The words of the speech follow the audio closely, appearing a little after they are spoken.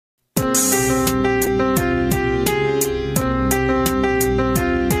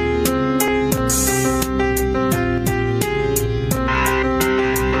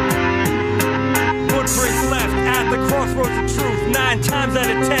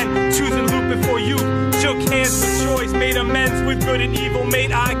choosing loot before youth. Shook hands with choice, made amends with good and evil,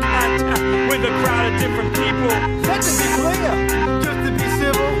 made eye contact with a crowd of different people. Let to be clear, just to be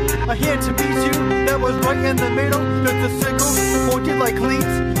civil, a hand to meet you that was right in the middle. Just a sickle, pointed like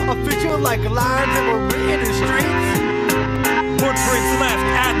cleats, a figure like lines that were written in streets. Footprints left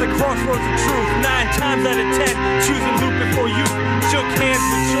at the crossroads of truth. 9 times out of 10, choosing loot before you. Shook hands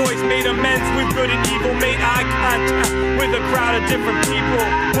with choice, made amends with good and evil, made eye contact with a crowd of different people.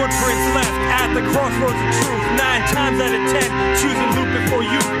 Footprints left at the crossroads of truth. 9 times out of 10, choosing loot before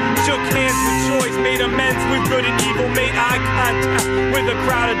you. Shook hands with choice, made amends with good and evil, made eye contact with a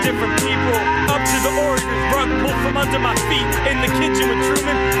crowd of different people. Up to the Oregon's rug pulled from under my feet. In the kitchen with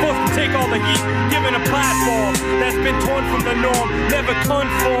Truman, forced to take all the heat. Given a platform that's been torn from the norm, never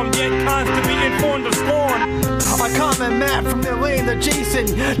conformed, yet constantly informed of scorn. A common map from the lane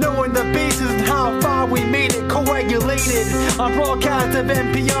adjacent, knowing the bases and how far we made it coagulated. A broadcast of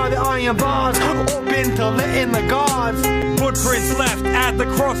NPR, the iron bars, open to letting the gods. Footprints left at the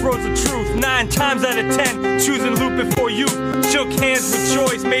crossroads of truth. 9 times out of 10, choosing loot before you. Shook hands with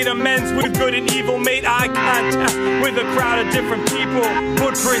choice, made amends with good and evil, made eye contact with a crowd of different people.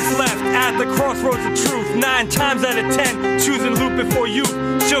 Footprints left at the crossroads of truth. 9 times out of 10, choosing loot before you.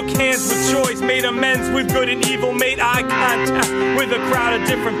 Shook hands with choice, made amends with good and evil, made eye contact with a crowd of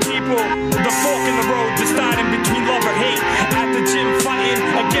different people. The fork in the road deciding between love or hate. At the gym fighting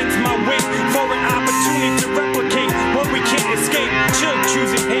against my weight for an opportunity to replicate what we can't escape. Chill,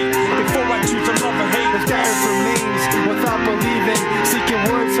 choosing hate before I choose to love or hate. The status remains without believing, seeking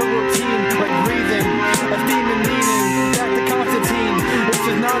words so routine like breathing. A theme and meaning, back to Constantine. This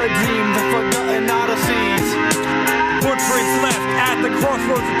is not a dream, the forgotten odysseys. Footprints left at the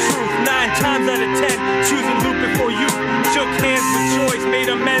crossroads of truth. 9 times out of 10, choosing loot before you. Shook hands with choice, made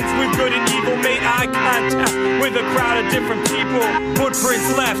amends with good and evil, made eye contact with a crowd of different people.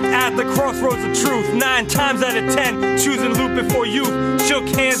 Footprints left at the crossroads of truth. 9 times out of 10, choosing loot before you. Shook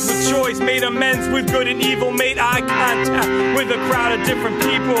hands with choice, made amends with good and evil, made eye contact with a crowd of different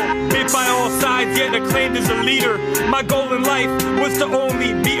people. Hit by all sides, yet acclaimed as a leader. My goal in life was to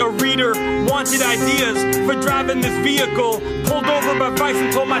only be a reader. Wanted ideas for driving this vehicle. Pulled over by vice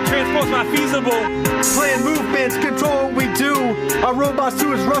and told my transport's not feasible. Plan movements, control what we do. Our robot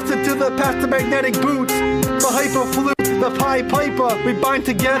suits rusted to the past the magnetic boots. The hyper flute, the Pied Piper, we bind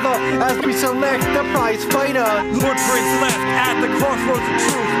together as we select the prize fighter. Footprints left at the crossroads of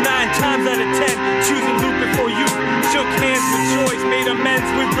truth. 9 times out of 10, choosing loot before you. Shook hands with choice, made amends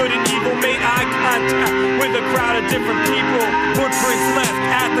with good and evil, made eye contact with a crowd of different people. Footprints left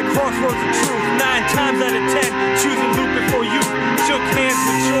at the crossroads of truth. 9 times out of 10, choosing loot before you. Shook hands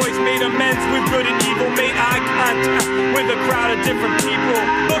with choice, made amends with good and evil, made eye contact with a crowd of different people.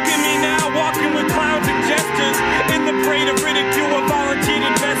 Look at me now, walking with clowns and gestures. In the parade of ridicule of volunteered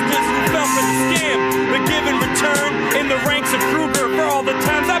investors who fell for the scam, the give and return in the ranks of Kruger for all the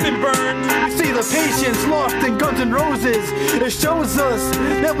times I've been burned. We see the patience lost in Guns N' Roses. It shows us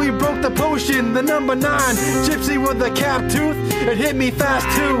that we broke the potion. The number 9, gypsy with the cap tooth. It hit me fast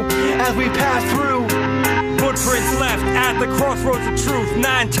too as we passed through. Footprints left at the crossroads of truth.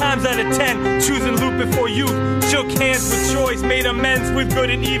 9 times out of 10, choosing loot before youth. Shook hands with choice, made amends with good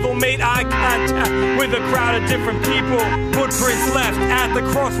and evil, made eye contact with a crowd of different people. Footprints left at the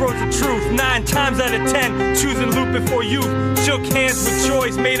crossroads of truth. 9 times out of 10, choosing loot before youth. Shook hands with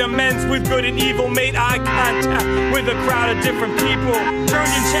choice, made amends with good and evil, made eye contact with a crowd of different people.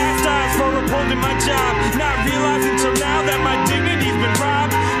 Turned and chastised for upholding my job, not realizing till now that my dignity's been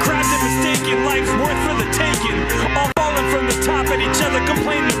robbed. Crabbed and mistaken, life's worth for the taking. All falling from the top at each other,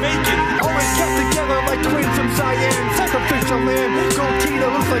 complaining vacant. Always kept together like twins from Cyan. Sacrificial land, goatee that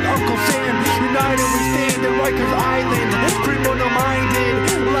looks like Uncle Sam. United we stand in Rikers Island. Criminal-minded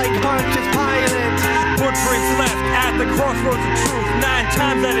like Pontius Pilate. Footprints left at the crossroads of truth. 9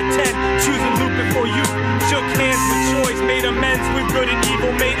 times out of 10, choosing loot before you. Shook hands with choice, made amends with good and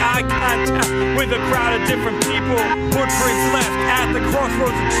evil, made eye contact with a crowd of different people. Footprints left at the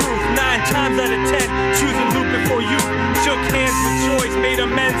crossroads of truth. 9 times out of 10, choosing loot before you. Shook hands with choice, made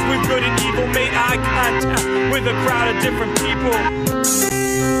amends with good and evil, made eye contact with a crowd of different people.